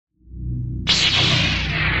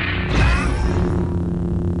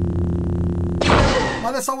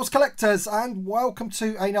Hi there Star Wars collectors, and welcome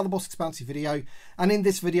to another Bossk Bounty video. And in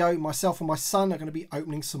this video, myself and my son are going to be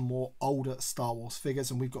opening some more older Star Wars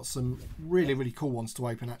figures, and we've got some really cool ones to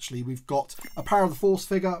open actually. We've got a Power of the Force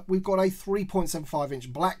figure, we've got a 3.75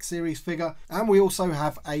 inch Black Series figure, and we also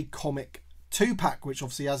have a comic 2-pack which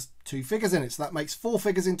obviously has 2 figures in it, so that makes 4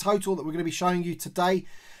 figures in total that we're going to be showing you today.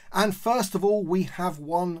 And first of all, we have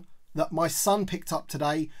one that my son picked up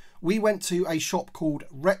today. We went to a shop called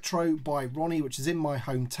Retro by Ronnie, which is in my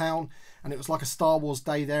hometown, and it was like a Star Wars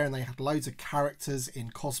day there, and they had loads of characters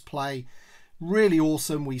in cosplay. Really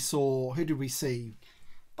awesome. We saw, who did we see?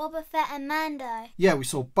 Boba Fett and Mando. Yeah, we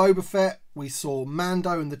saw Boba Fett, we saw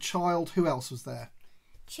Mando and the child. Who else was there?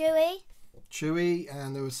 Chewie,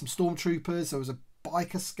 and there was some stormtroopers. There was a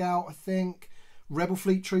biker scout, I think. Rebel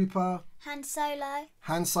Fleet Trooper. Han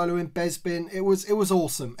Solo in Bespin. It was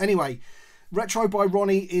awesome. Anyway, Retro by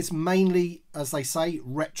Ronnie is mainly, as they say,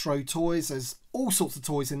 retro toys. There's all sorts of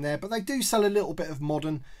toys in there, but they do sell a little bit of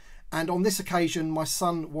modern. And on this occasion, my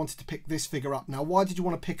son wanted to pick this figure up. Now, why did you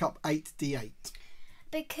want to pick up 8D8?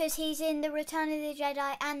 Because he's in the Return of the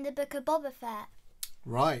Jedi and the Book of Boba Fett.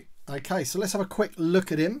 Right. Okay, so let's have a quick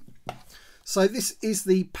look at him. So this is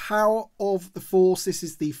the Power of the Force. This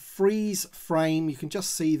is the freeze frame. You can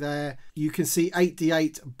just see there. You can see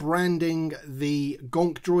 8D8 branding the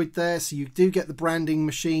Gonk droid there. So you do get the branding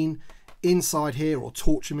machine inside here, or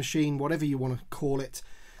torture machine, whatever you want to call it.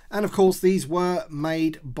 And of course, these were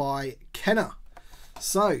made by Kenner.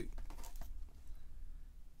 So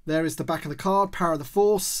there is the back of the card, Power of the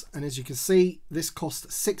Force. And as you can see, this cost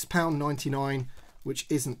 £6.99. Which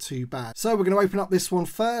isn't too bad. So we're going to open up this one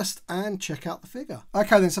first and check out the figure.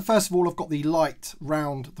 Okay then, so first of all, I've got the light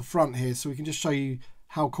round the front here, so we can just show you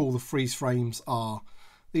how cool the freeze frames are.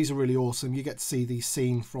 These are really awesome. You get to see the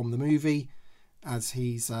scene from the movie as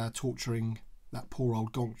he's torturing that poor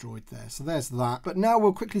old Gonk droid there. So there's that. But now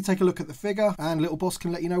we'll quickly take a look at the figure, and Little Bossk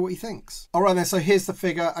can let you know what he thinks. All right then, so here's the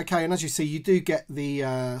figure. Okay, and as you see, you do get the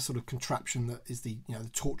sort of contraption that is the, the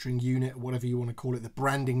torturing unit, whatever you want to call it, the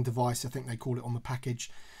branding device, I think they call it on the package.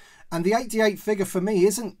 And the 8D8 figure for me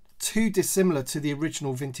isn't too dissimilar to the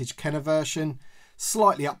original vintage Kenner version.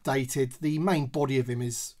 Slightly updated. The main body of him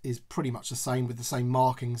is pretty much the same, with the same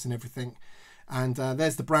markings and everything. And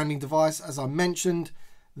there's the branding device, as I mentioned.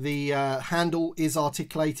 The handle is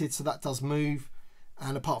articulated, so that does move,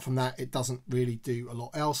 and apart from that, it doesn't really do a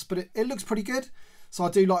lot else, but it looks pretty good, so I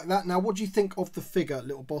do like that. Now, what do you think of the figure,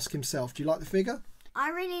 Little Bossk himself? Do you like the figure?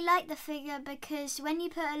 I really like the figure because when you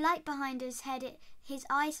put a light behind his head, his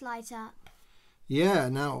eyes light up. Yeah,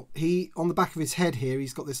 now, on the back of his head here,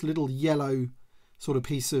 he's got this little yellow sort of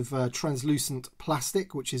piece of translucent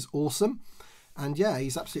plastic, which is awesome. And yeah,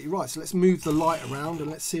 he's absolutely right. So let's move the light around and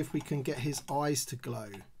let's see if we can get his eyes to glow.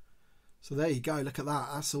 So there you go. Look at that.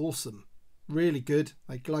 That's awesome. Really good.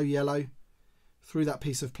 They glow yellow through that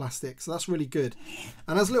piece of plastic. So that's really good.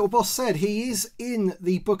 And as Little Bossk said, he is in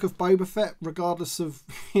the Book of Boba Fett, regardless of,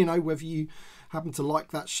 whether you happen to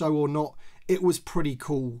like that show or not. It was pretty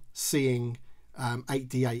cool seeing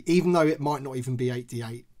 8D8, even though it might not even be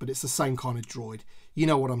 8D8, but it's the same kind of droid. You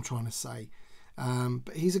know what I'm trying to say.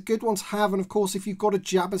 But he's a good one to have, and of course if you've got a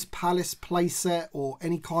Jabba's Palace playset or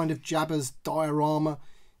any kind of Jabba's diorama,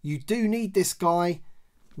 you do need this guy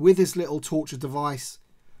with his little torture device.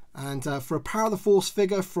 And for a Power of the Force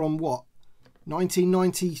figure from what,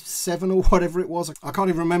 1997 or whatever it was, I can't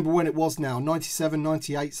even remember when it was now, 97,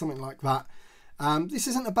 98, something like that. This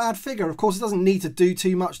isn't a bad figure. Of course it doesn't need to do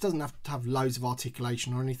too much, doesn't have to have loads of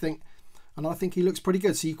articulation or anything, and I think he looks pretty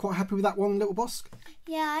good. So you quite happy with that one, Little Bossk?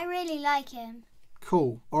 Yeah, I really like him.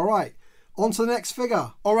 Cool. All right, on to the next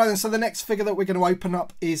figure. All right, and so the next figure that we're going to open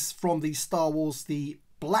up is from the Star Wars, the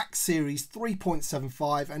Black Series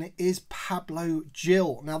 3.75, and it is Pablo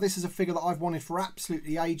Jill. Now, this is a figure that I've wanted for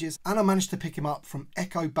absolutely ages, and I managed to pick him up from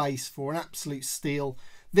Echo Base for an absolute steal.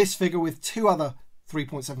 This figure with 2 other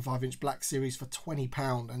 3.75 inch Black Series for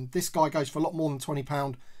 £20, and this guy goes for a lot more than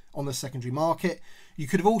 £20 on the secondary market. You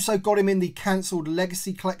could have also got him in the cancelled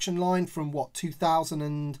Legacy Collection line from what,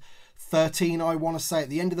 2013, I want to say, at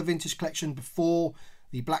the end of the vintage collection. Before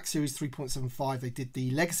the Black Series 3.75, they did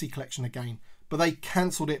the Legacy Collection again, but they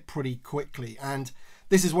cancelled it pretty quickly, and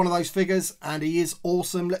this is one of those figures, and he is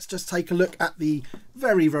awesome. Let's just take a look at the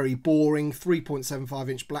very boring 3.75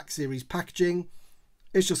 inch Black Series packaging.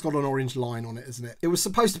 It's just got an orange line on it, isn't it? It was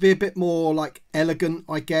supposed to be a bit more like elegant,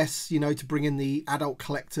 I guess, to bring in the adult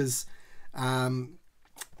collectors,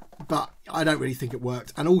 but I don't really think it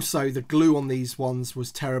worked. And also the glue on these ones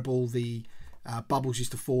was terrible. The bubbles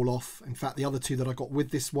used to fall off. In fact, the other 2 that I got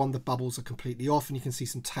with this one, the bubbles are completely off, and you can see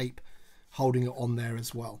some tape holding it on there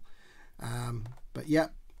as well. But yeah,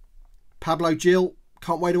 Pablo Jill,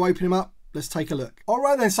 Can't wait to open him up. Let's take a look. All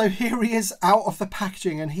right then, so here he is out of the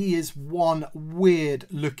packaging, and he is one weird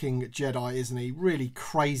looking Jedi, isn't he? Really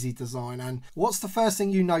crazy design. And what's the first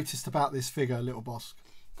thing you noticed about this figure, Little Bossk?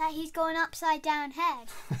 That he's got an upside down head.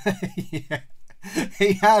 Yeah.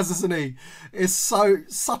 He has, isn't he? It's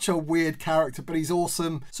such a weird character, but he's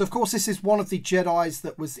awesome. So of course this is one of the Jedis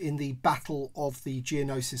that was in the Battle of the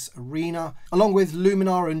Geonosis Arena, along with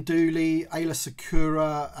Luminar and Dooley, Ayla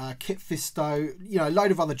Secura, Kit Fisto, you know, a load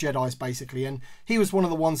of other Jedis basically. And he was one of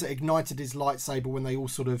the ones that ignited his lightsaber when they all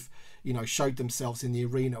sort of, you know, showed themselves in the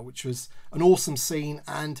arena, which was an awesome scene.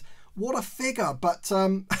 And what a figure. But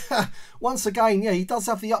once again, yeah, he does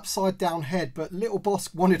have the upside down head, but Little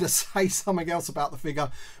Bossk wanted to say something else about the figure.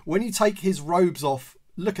 When you take his robes off,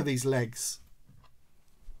 look at these legs.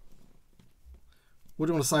 What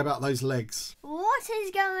do you want to say about those legs? What is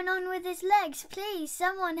going on with his legs? Please,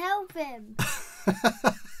 someone help him.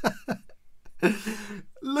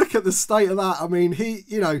 Look at the state of that. I mean,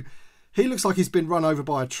 he looks like he's been run over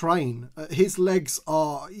by a train. His legs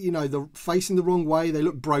are, you know, they're facing the wrong way. They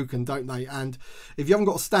look broken, don't they? And if you haven't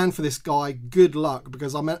got a stand for this guy, good luck,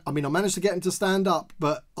 because I managed to get him to stand up,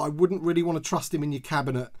 but I wouldn't really want to trust him in your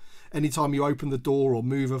cabinet anytime you open the door or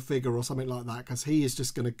move a figure or something like that, because he is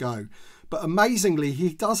just going to go. But amazingly, he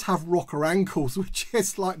does have rocker ankles, which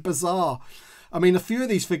is like bizarre. I mean, a few of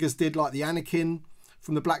these figures did, like the Anakin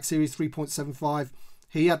from the Black Series 3.75.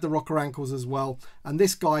 He had the rocker ankles as well, and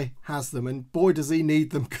this guy has them, and boy does he need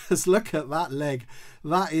them, because look at that leg.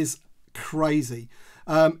 That is crazy.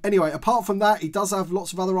 Anyway, apart from that, he does have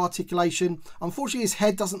lots of other articulation. Unfortunately, his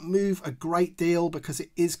head doesn't move a great deal because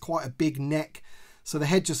it is quite a big neck, so the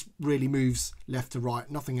head just really moves left to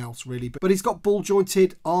right, nothing else really. But he's got ball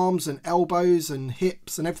jointed arms and elbows and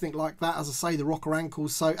hips and everything like that. As I say, the rocker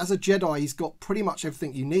ankles. So as a Jedi, he's got pretty much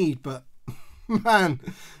everything you need, but man,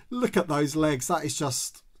 look at those legs. That is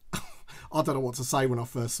just, I don't know what to say when I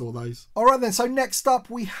first saw those. All right then, so next up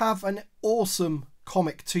we have an awesome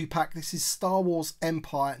comic 2-pack. This is Star Wars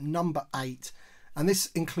Empire number 8. And this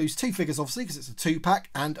includes 2 figures, obviously, because it's a 2-pack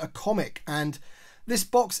and a comic. And this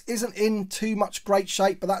box isn't in too much great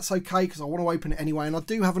shape, but that's okay, because I want to open it anyway. And I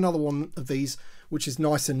do have another one of these, which is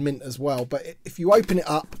nice and mint as well. But if you open it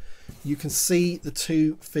up, you can see the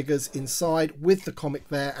 2 figures inside with the comic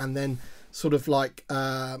there, and then sort of like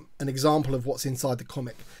an example of what's inside the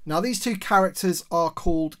comic. Now these 2 characters are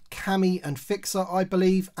called Cammy and Fixer, I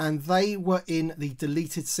believe, and they were in the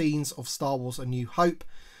deleted scenes of Star Wars A New Hope.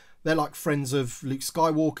 They're like friends of Luke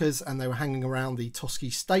Skywalker's, and they were hanging around the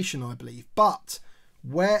Tosche station, I believe. But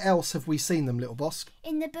where else have we seen them, Little Bossk?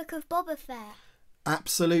 In the Book of Boba Fett.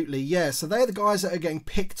 Absolutely, yeah. So they're the guys that are getting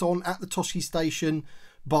picked on at the Tosche station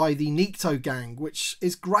by the Nikto gang, which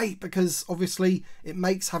is great because obviously it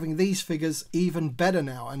makes having these figures even better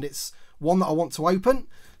now, and it's one that I want to open.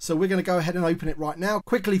 So we're going to go ahead and open it right now.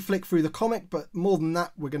 Quickly flick through the comic, but more than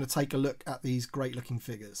that, we're going to take a look at these great looking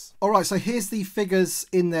figures. All right, so here's the figures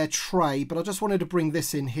in their tray, but I just wanted to bring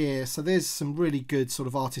this in here. So there's some really good sort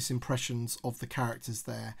of artist impressions of the characters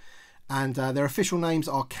there. And their official names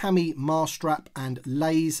are Cammy Marstrap and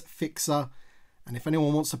Lays Fixer. And if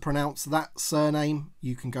anyone wants to pronounce that surname,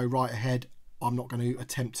 you can go right ahead. I'm not going to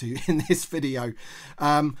attempt to in this video.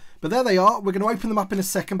 But there they are. We're going to open them up in a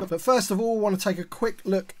second. But first of all, I want to take a quick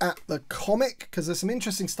look at the comic, because there's some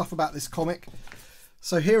interesting stuff about this comic.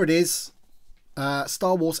 So here it is.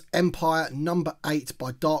 Star Wars Empire number 8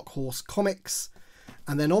 by Dark Horse Comics.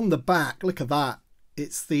 And then on the back, look at that.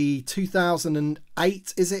 It's the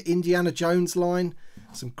 2008, is it, Indiana Jones line.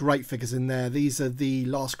 Some great figures in there. These are the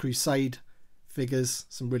Last Crusade figures,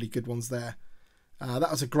 some really good ones there. That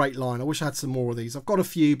was a great line. I wish I had some more of these. I've got a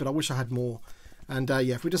few, but I wish I had more. And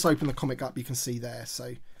yeah, if we just open the comic up, you can see there.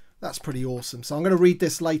 So that's pretty awesome. So I'm going to read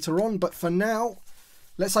this later on, but for now,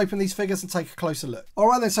 let's open these figures and take a closer look. All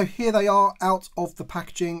right then, so here they are out of the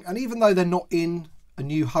packaging. And even though they're not in A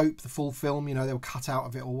New Hope, the full film, you know, they were cut out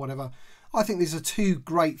of it or whatever, I think these are 2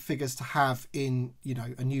 great figures to have in, you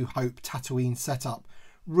know, A New Hope Tatooine setup.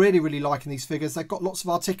 Really, really liking these figures. They've got lots of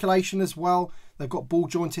articulation as well. They've got ball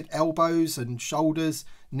jointed elbows and shoulders,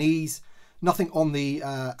 knees, nothing on the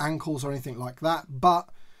ankles or anything like that. But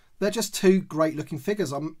they're just 2 great looking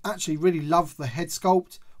figures. I actually really love the head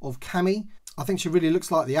sculpt of Cammy. I think she really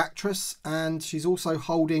looks like the actress, and she's also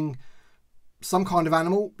holding some kind of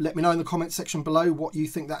animal. Let me know in the comment section below what you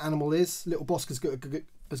think that animal is. Little Bossk has got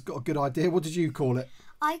a good idea. What did you call it?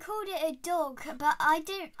 I called it a dog, but I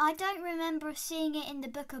don't remember seeing it in the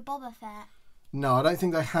Book of Boba Fett. No, I don't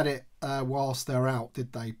think they had it whilst they're out,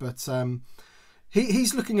 did they? But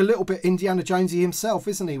he's looking a little bit Indiana Jonesy himself,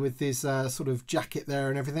 isn't he? With his sort of jacket there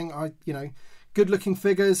and everything. You know, Good looking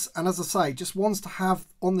figures, and as I say, just ones to have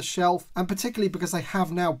on the shelf, and particularly because they have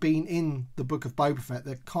now been in the Book of Boba Fett,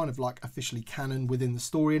 they're kind of like officially canon within the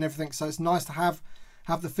story and everything, so it's nice to have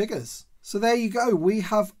the figures. So there you go, we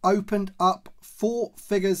have opened up 4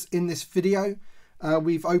 figures in this video.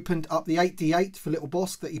 We've opened up the 8D8 for Little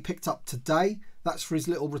Bossk that he picked up today. That's for his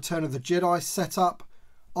little Return of the Jedi setup.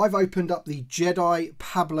 I've opened up the Jedi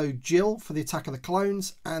Pablo Jill for the Attack of the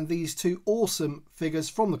Clones, and these 2 awesome figures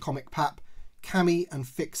from the comic pap, Cammy and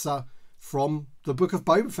Fixer, from the Book of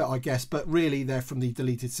Boba Fett, I guess, but really they're from the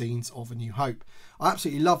deleted scenes of A New Hope. I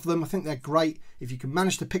absolutely love them. I think they're great. If you can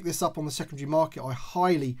manage to pick this up on the secondary market, I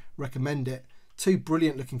highly recommend it. 2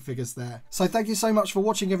 brilliant looking figures there. So thank you so much for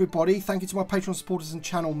watching, everybody. Thank you to my Patreon supporters and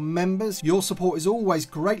channel members. Your support is always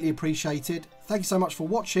greatly appreciated. Thank you so much for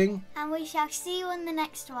watching. And we shall see you on the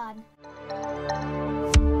next one.